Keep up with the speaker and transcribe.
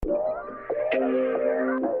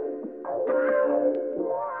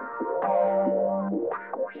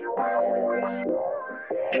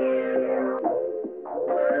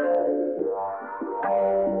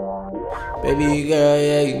Baby girl,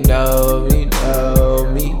 yeah, you know me,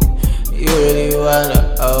 know me. You really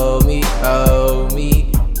wanna hold me, hold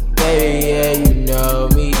me. Baby, yeah, you know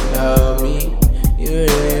me, know me. You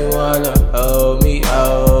really wanna hold me,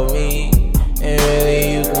 hold me. And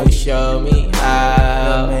really you can show me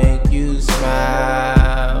how to make you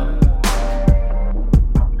smile.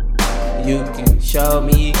 You can show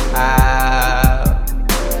me how.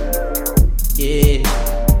 Yeah.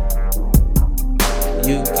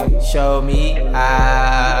 You can show me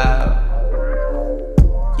how.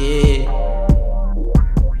 Yeah.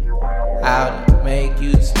 How to make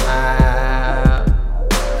you smile.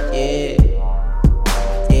 Yeah.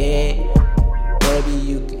 Yeah. Baby,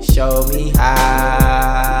 you can show me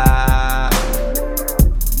how.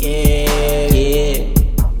 Yeah. Yeah.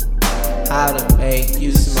 How to make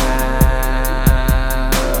you smile.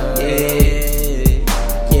 Yeah.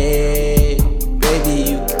 Yeah. Baby,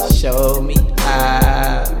 you can show me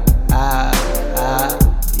how.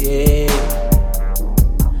 Yeah.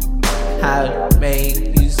 How to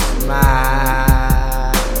make you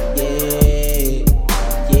smile. Yeah.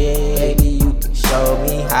 Yeah. Baby, you can show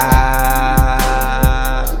me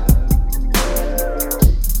how.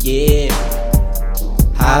 Yeah.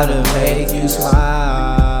 How to make you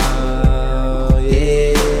smile.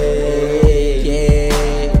 Yeah.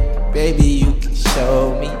 Yeah. Baby, you can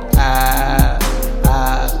show me how.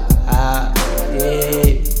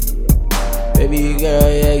 Yeah. Baby girl,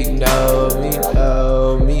 yeah, you know me,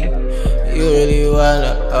 know me. You really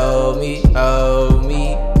wanna hold me, hold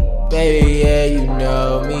me. Baby, yeah, you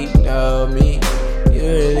know me, know me. You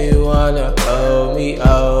really wanna hold me,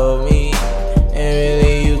 hold me. And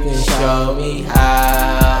really you can show me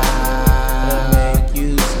how to make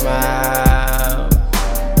you smile.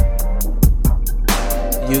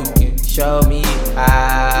 You can show me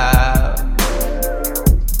how.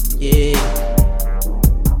 Yeah.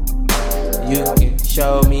 You can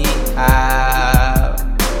show me how.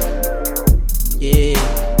 Yeah.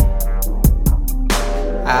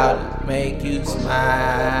 How to make you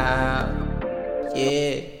smile.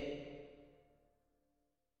 Yeah.